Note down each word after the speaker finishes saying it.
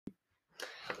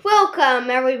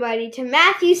Welcome, everybody, to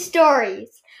Matthew's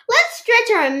Stories. Let's stretch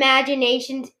our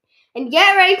imaginations and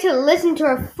get ready to listen to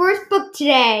our first book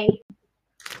today.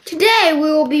 Today,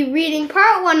 we will be reading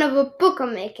part 1 of a book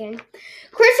I'm making.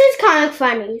 Chris's Comic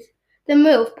Funnies, The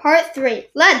Move, part 3.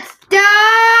 Let's dive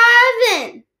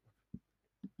in!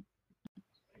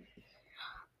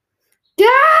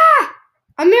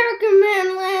 American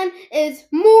Manland is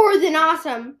more than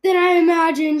awesome than I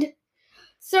imagined.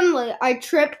 Suddenly, I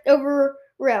tripped over a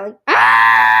railing.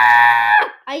 Ah!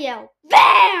 I yell,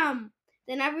 BAM!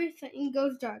 Then everything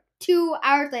goes dark. 2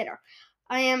 hours later,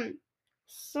 I am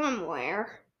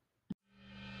somewhere.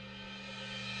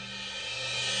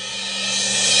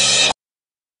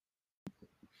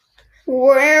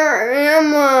 Where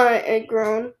am I? I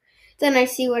groan. Then I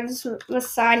see what is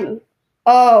beside me.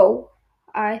 Oh,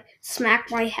 I smack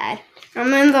my head.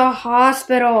 I'm in the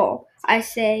hospital, I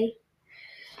say.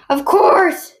 Of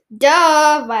course!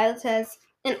 Duh, Violet says.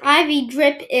 An IV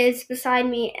drip is beside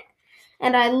me,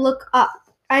 and I look up.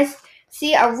 I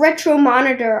see a retro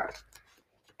monitor,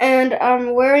 and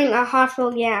I'm wearing a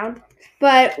hospital gown.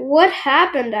 But what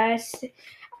happened?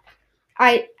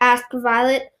 I ask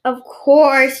Violet. Of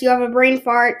course, you have a brain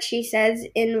fart, she says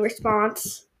in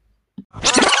response.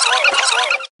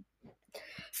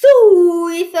 So,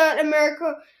 we thought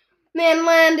America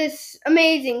Manland is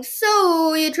amazing.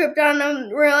 So, you tripped on a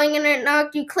railing and it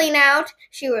knocked you clean out,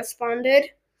 she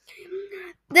responded.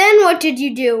 Then what did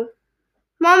you do?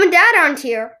 Mom and Dad aren't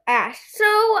here, I asked. So,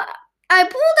 I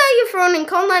pulled out your phone and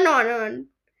called 911.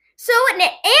 So, an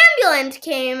ambulance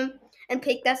came and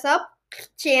picked us up,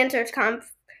 she answered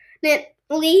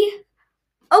confidently.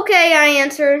 Okay, I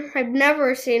answered. I've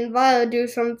never seen Violet do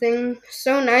something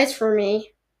so nice for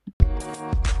me.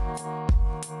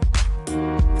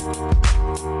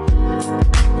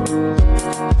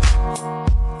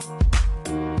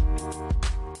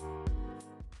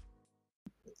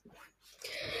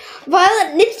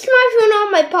 Violet knits my phone out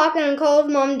of my pocket and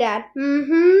calls Mom and Dad.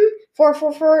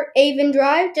 444 Avon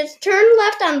Drive. Just turn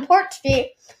left on Port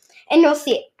Street and you'll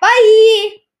see it.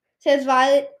 Bye, says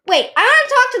Violet. Wait, I want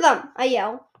to talk to them, I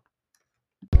yell.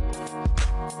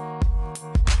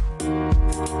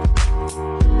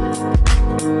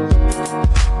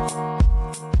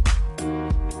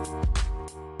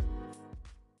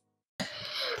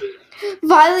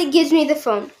 Violet gives me the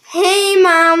phone. Hey,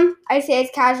 Mom, I say as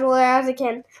casually as I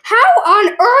can. How on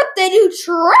earth did you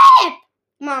trip?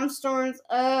 Mom storms,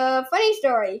 funny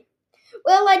story.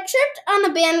 Well, I tripped on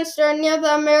a banister near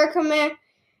the American Man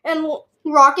and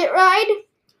rocket ride,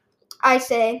 I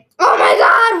say. Oh my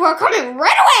God, we're coming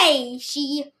right away,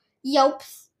 she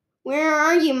yelps. Where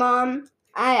are you, Mom?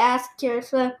 I ask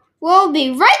curiously. We'll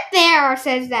be right there,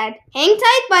 says Dad. Hang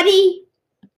tight, buddy.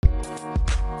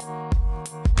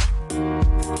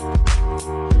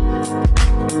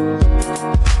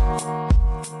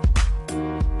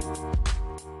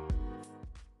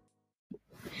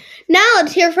 Now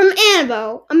let's hear from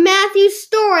Annabelle, a Matthew's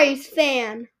Stories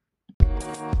fan.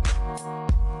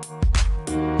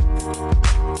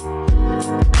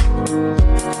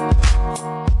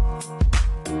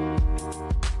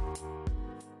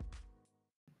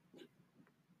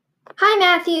 Hi,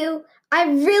 Matthew. I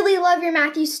really love your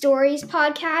Matthew Stories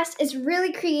podcast. It's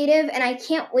really creative, and I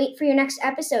can't wait for your next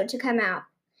episode to come out.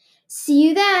 See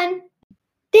you then.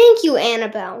 Thank you,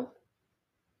 Annabelle.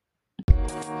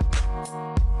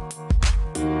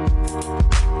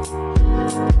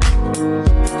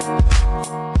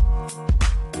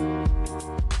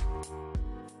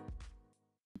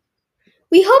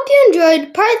 We hope you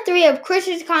enjoyed part 3 of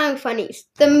Chris's Comic Funnies,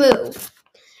 The Move.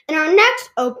 In our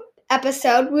next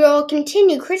episode, we will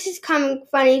continue Chris's Comic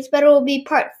Funnies, but it will be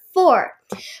part 4.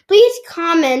 Please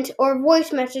comment or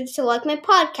voice message to like my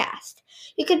podcast.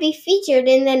 You could be featured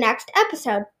in the next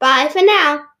episode. Bye for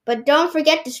now, but don't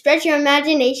forget to stretch your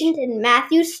imaginations in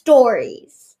Matthew's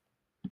Stories.